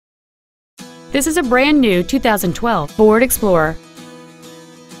This is a brand new 2012 Ford Explorer.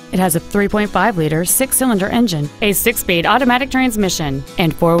 It has a 3.5-liter six-cylinder engine, a six-speed automatic transmission,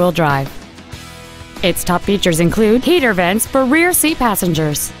 and four-wheel drive. Its top features include heater vents for rear seat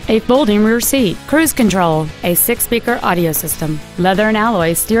passengers, a folding rear seat, cruise control, a six-speaker audio system, leather and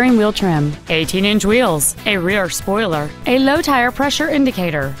alloy steering wheel trim, 18-inch wheels, a rear spoiler, a low tire pressure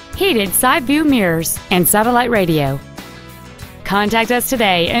indicator, heated side view mirrors, and satellite radio. Contact us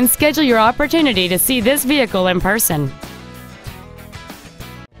today and schedule your opportunity to see this vehicle in person.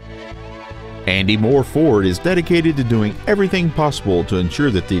 Andy Mohr Ford is dedicated to doing everything possible to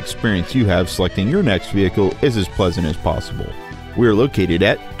ensure that the experience you have selecting your next vehicle is as pleasant as possible. We are located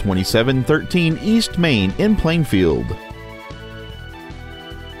at 2713 East Main in Plainfield.